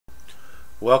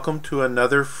Welcome to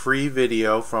another free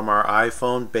video from our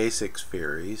iPhone Basics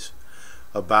series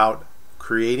about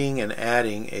creating and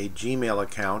adding a Gmail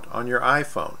account on your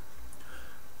iPhone.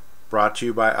 Brought to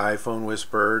you by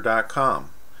iPhoneWhisperer.com.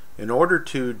 In order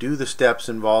to do the steps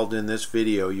involved in this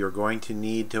video, you're going to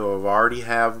need to already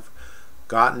have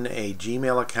gotten a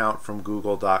Gmail account from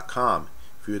Google.com.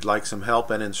 If you would like some help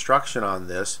and instruction on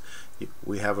this,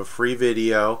 we have a free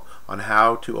video on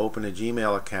how to open a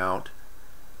Gmail account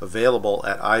available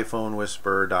at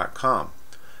iPhoneWhisperer.com.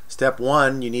 Step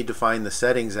 1, you need to find the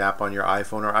Settings app on your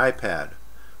iPhone or iPad.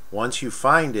 Once you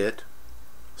find it,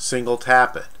 single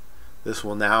tap it. This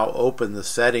will now open the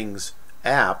Settings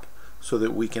app so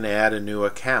that we can add a new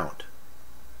account.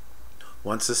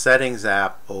 Once the Settings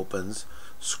app opens,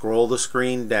 scroll the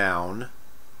screen down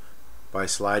by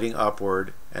sliding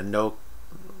upward and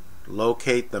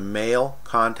locate the Mail,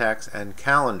 Contacts, and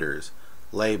Calendars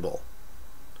label.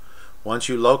 Once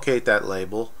you locate that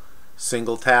label,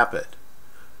 single tap it.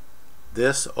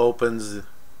 This opens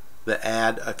the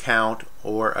Add Account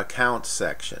or Accounts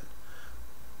section.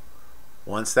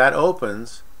 Once that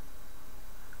opens,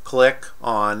 click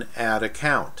on Add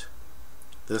Account.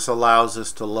 This allows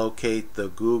us to locate the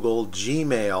Google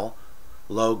Gmail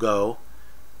logo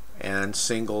and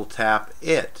single tap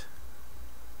it.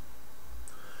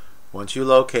 Once you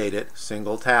locate it,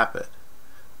 single tap it.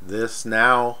 This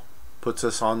now puts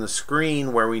us on the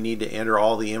screen where we need to enter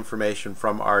all the information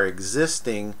from our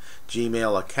existing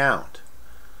Gmail account.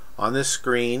 On this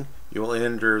screen, you will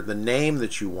enter the name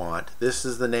that you want. This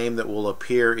is the name that will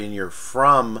appear in your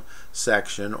From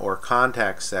section or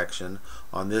Contact section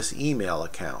on this email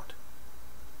account.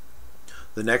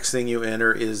 The next thing you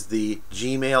enter is the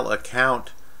Gmail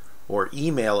account or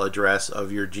email address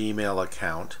of your Gmail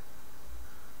account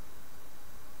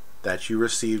that you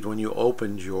received when you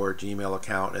opened your Gmail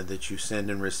account and that you send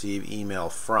and receive email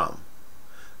from.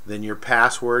 Then your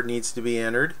password needs to be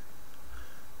entered.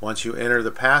 Once you enter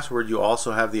the password, you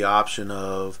also have the option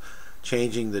of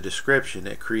changing the description.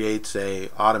 It creates a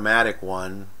automatic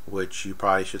one, which you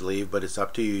probably should leave, but it's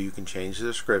up to you. You can change the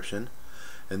description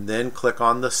and then click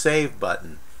on the Save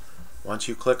button. Once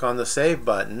you click on the Save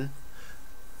button,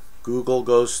 Google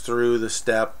goes through the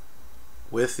step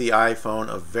with the iPhone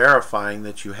of verifying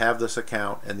that you have this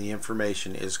account and the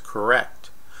information is correct.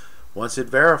 Once it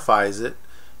verifies it,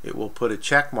 it will put a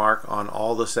check mark on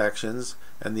all the sections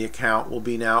and the account will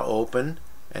be now open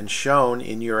and shown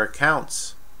in your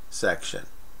Accounts section.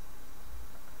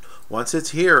 Once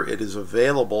it's here, it is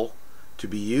available to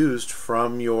be used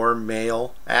from your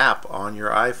Mail app on your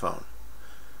iPhone.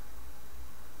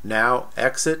 Now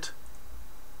exit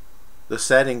the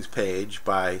Settings page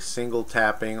by single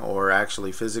tapping or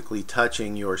actually physically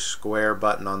touching your square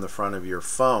button on the front of your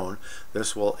phone.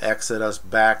 This will exit us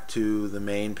back to the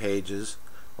main pages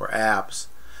or apps,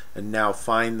 and now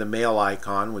find the Mail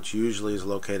icon, which usually is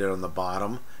located on the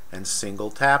bottom, and single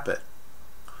tap it.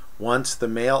 Once the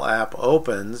Mail app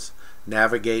opens,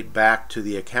 navigate back to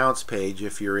the Accounts page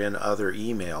if you're in Other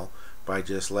Email by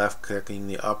just left clicking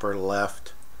the upper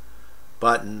left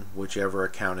button, whichever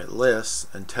account it lists,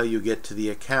 until you get to the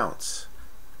Accounts.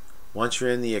 Once you're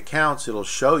in the Accounts, it'll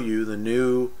show you the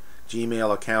new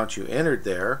Gmail account you entered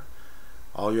there.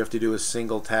 All you have to do is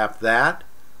single tap that,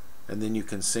 and then you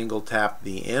can single tap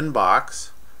the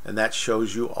inbox, and that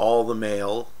shows you all the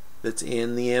mail that's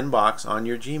in the inbox on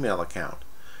your Gmail account.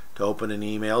 To open an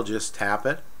email, just tap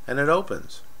it and it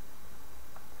opens.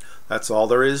 That's all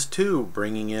there is to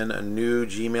bringing in a new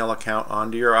Gmail account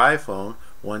onto your iPhone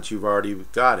once you've already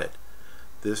got it.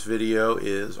 This video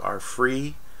is our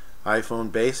free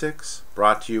iPhone Basics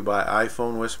brought to you by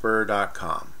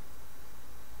iPhoneWhisperer.com.